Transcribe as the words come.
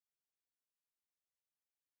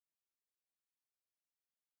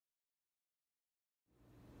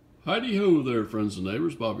Heidi ho there, friends and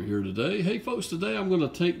neighbors. Bobby here today. Hey folks, today I'm going to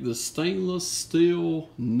take this stainless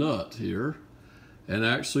steel nut here and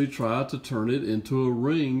actually try to turn it into a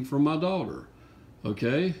ring for my daughter.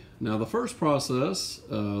 Okay, now the first process,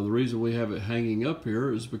 the reason we have it hanging up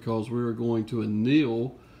here is because we're going to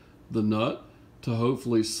anneal the nut to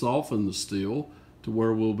hopefully soften the steel to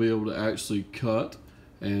where we'll be able to actually cut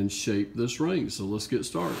and shape this ring. So let's get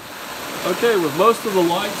started. Okay, with most of the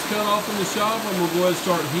lights cut off in the shop, I'm going to go ahead and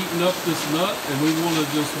start heating up this nut, and we want to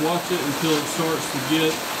just watch it until it starts to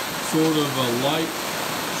get sort of a light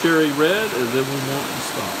cherry red, and then we want to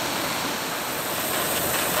stop.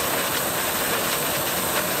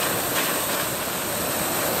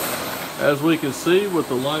 As we can see with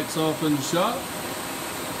the lights off in the shop,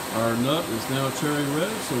 our nut is now cherry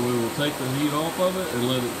red, so we will take the heat off of it and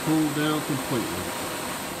let it cool down completely.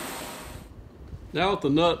 Now with the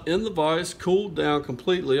nut in the vise cooled down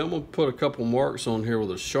completely, I'm going to put a couple marks on here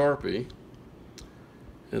with a Sharpie.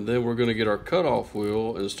 And then we're going to get our cutoff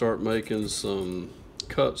wheel and start making some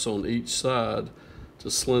cuts on each side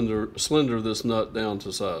to slender this nut down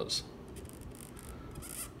to size.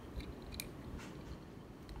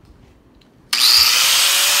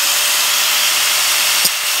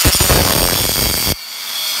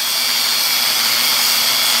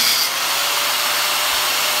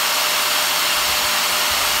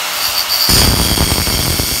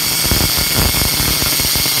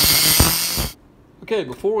 Okay,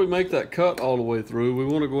 before we make that cut all the way through, we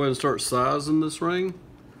want to go ahead and start sizing this ring.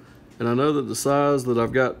 And I know that the size that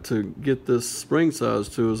I've got to get this spring size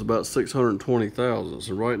to is about 620 thousandths.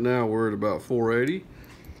 So right now we're at about 480.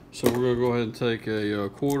 So we're going to go ahead and take a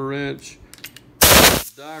 1/4 inch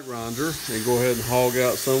die grinder and go ahead and hog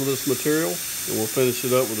out some of this material. And we'll finish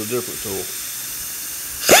it up with a different tool.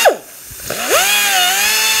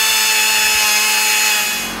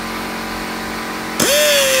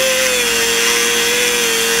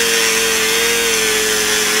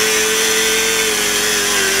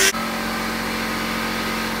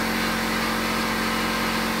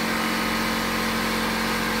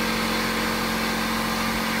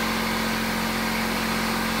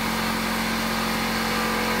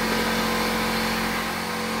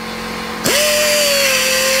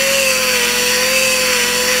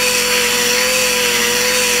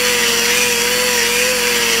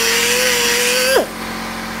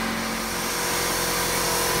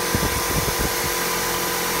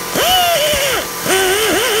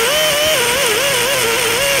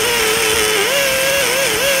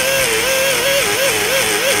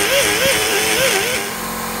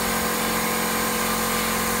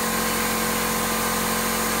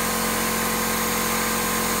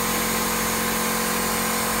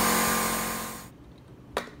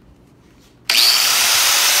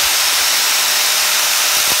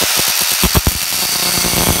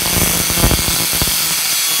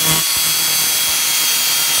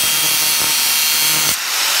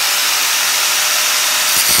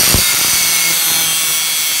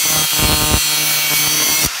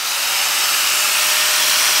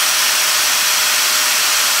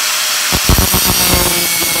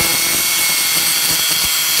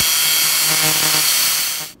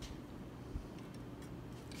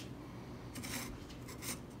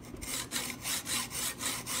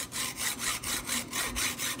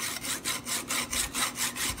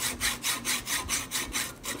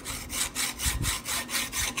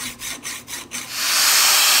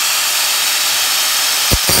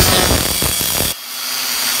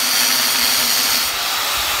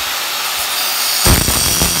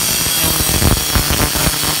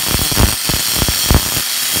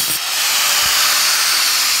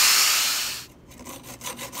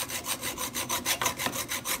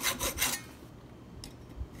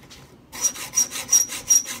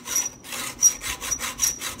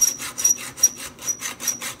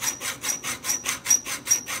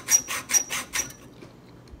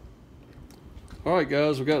 Alright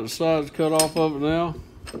guys, we got the sides cut off of it now.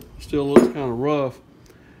 Still looks kind of rough.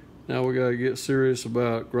 Now we got to get serious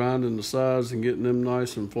about grinding the sides and getting them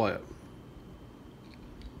nice and flat.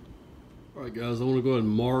 Alright guys, I want to go ahead and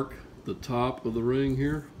mark the top of the ring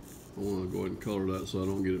here. I want to go ahead and color that so I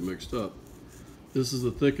don't get it mixed up. This is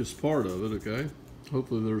the thickest part of it, okay?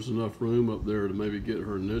 Hopefully there's enough room up there to maybe get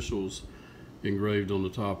her initials engraved on the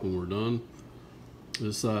top when we're done.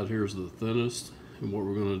 This side here is the thinnest. And what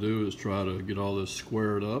we're going to do is try to get all this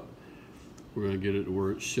squared up. We're going to get it to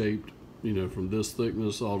where it's shaped, you know, from this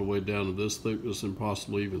thickness all the way down to this thickness and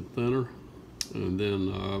possibly even thinner. And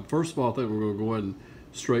then, first of all, I think we're going to go ahead and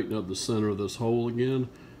straighten up the center of this hole again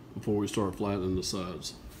before we start flattening the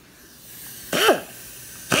sides.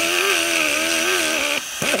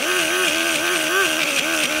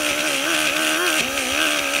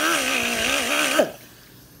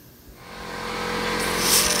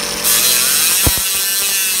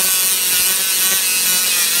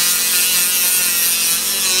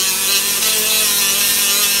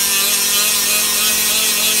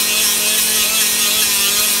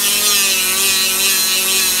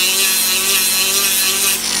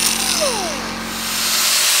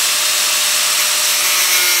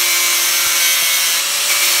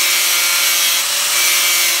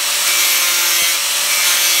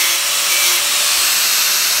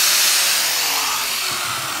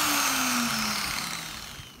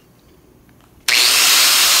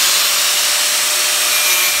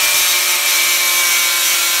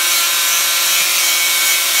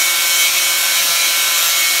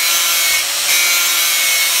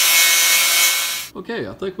 Okay,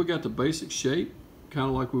 I think we got the basic shape kind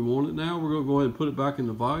of like we want it now. We're going to go ahead and put it back in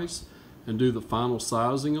the vise and do the final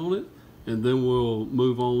sizing on it, and then we'll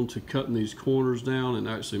move on to cutting these corners down and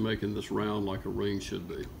actually making this round like a ring should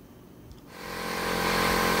be.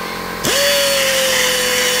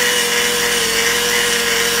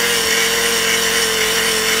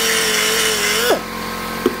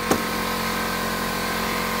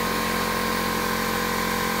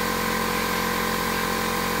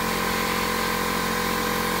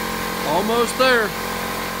 Almost there.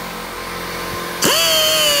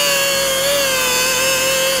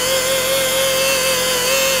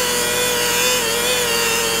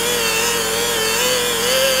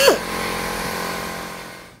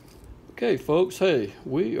 Okay, folks, hey,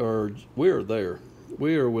 we are there.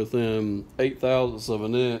 We are within 0.08 of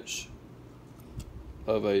an inch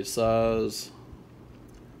of a size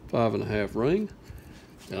 5.5 ring,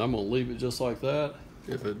 and I'm gonna leave it just like that.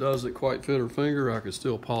 If it doesn't quite fit her finger, I can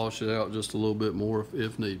still polish it out just a little bit more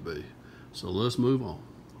if need be. So let's move on.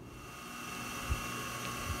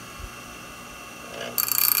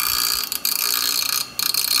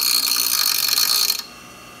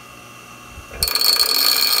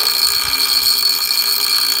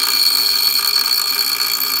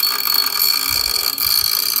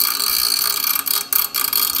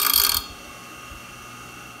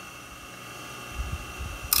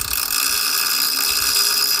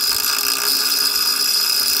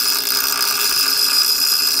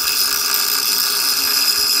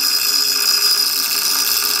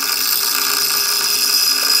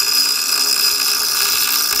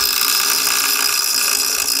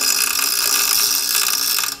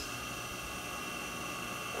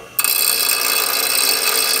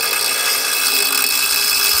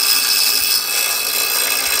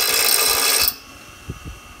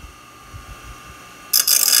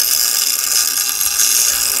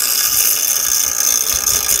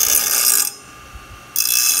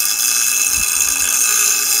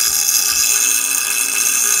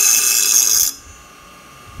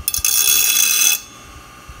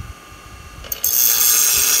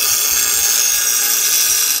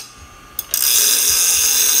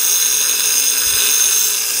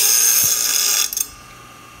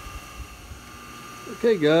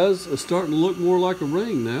 Okay guys, it's starting to look more like a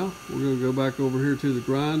ring now. We're going to go back over here to the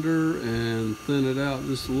grinder and thin it out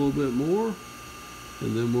just a little bit more,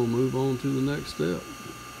 and then we'll move on to the next step.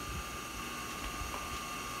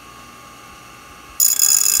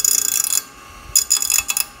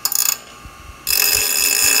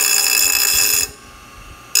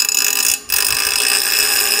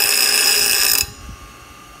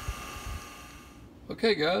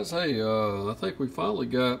 Okay guys, hey, I think we finally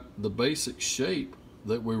got the basic shape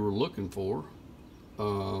that we were looking for.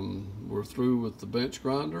 We're through with the bench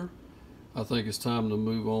grinder. I think it's time to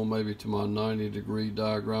move on maybe to my 90-degree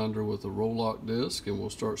die grinder with a roll-lock disc, and we'll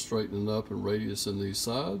start straightening up and radiusing these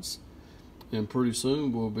sides. And pretty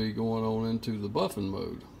soon we'll be going on into the buffing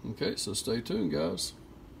mode. Okay, so stay tuned guys.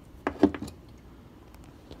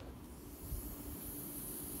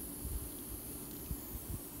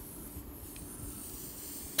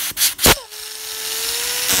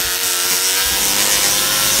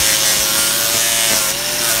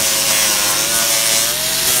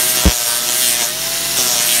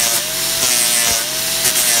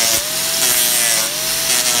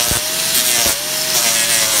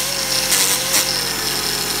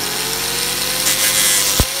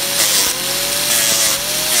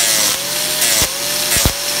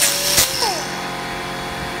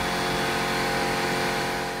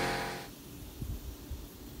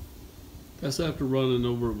 That's after running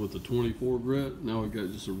over it with the 24 grit. Now we've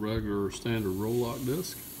got just a regular standard roll-lock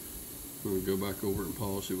disc. We're going to go back over it and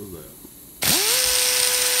polish it with that.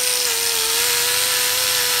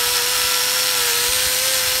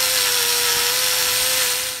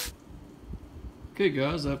 Okay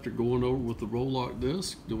guys, after going over with the roll-lock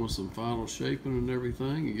disc, doing some final shaping and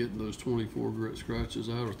everything, and getting those 24 grit scratches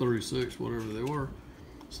out, or 36, whatever they were,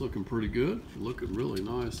 it's looking pretty good. Looking really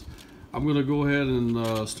nice. I'm going to go ahead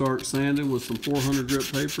and start sanding with some 400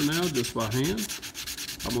 grit paper now, just by hand.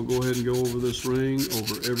 I'm going to go ahead and go over this ring,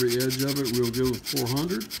 over every edge of it real good with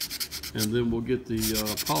 400, and then we'll get the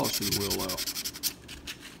polishing wheel out.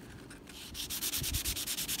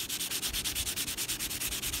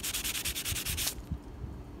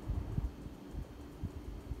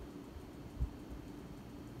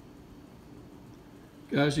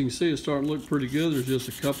 Guys, you can see it's starting to look pretty good. There's just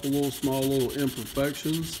a couple small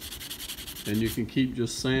imperfections, and you can keep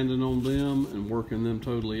just sanding on them and working them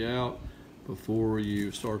totally out before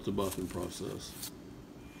you start the buffing process.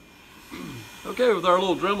 Okay, with our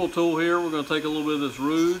little Dremel tool here, we're going to take a little bit of this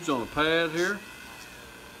rouge on a pad here,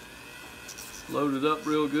 loaded up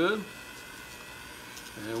real good.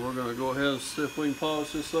 And we're going to go ahead and see if we can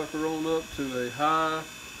polish this sucker on up to a high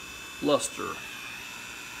luster.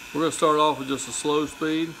 We're going to start off with just a slow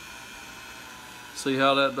speed, see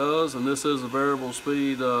how that does, and this is a variable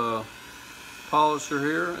speed polisher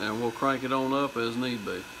here, and we'll crank it on up as need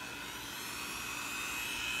be.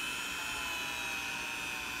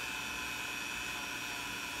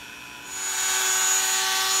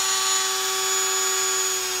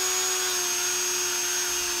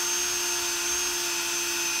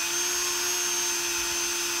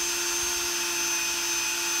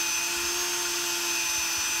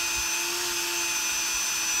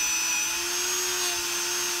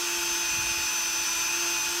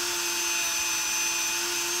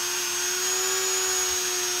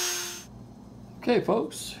 Okay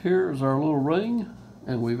folks, here's our little ring,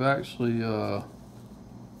 and we've actually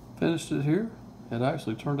finished it here. It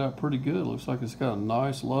actually turned out pretty good. It looks like it's got a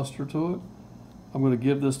nice luster to it. I'm going to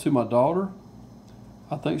give this to my daughter.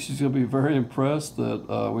 I think she's going to be very impressed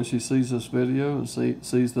that when she sees this video and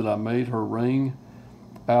sees that I made her ring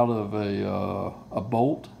out of a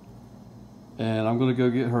bolt. And I'm going to go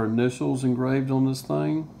get her initials engraved on this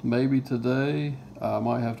thing, maybe today. I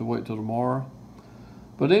might have to wait till tomorrow.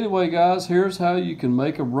 But anyway, guys, here's how you can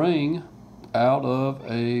make a ring out of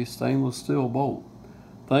a stainless steel bolt.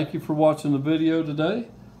 Thank you for watching the video today.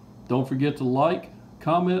 Don't forget to like,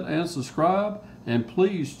 comment, and subscribe. And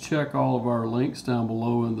please check all of our links down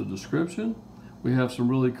below in the description. We have some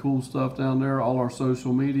really cool stuff down there, all our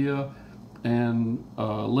social media, and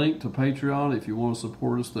a link to Patreon if you want to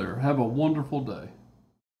support us there. Have a wonderful day.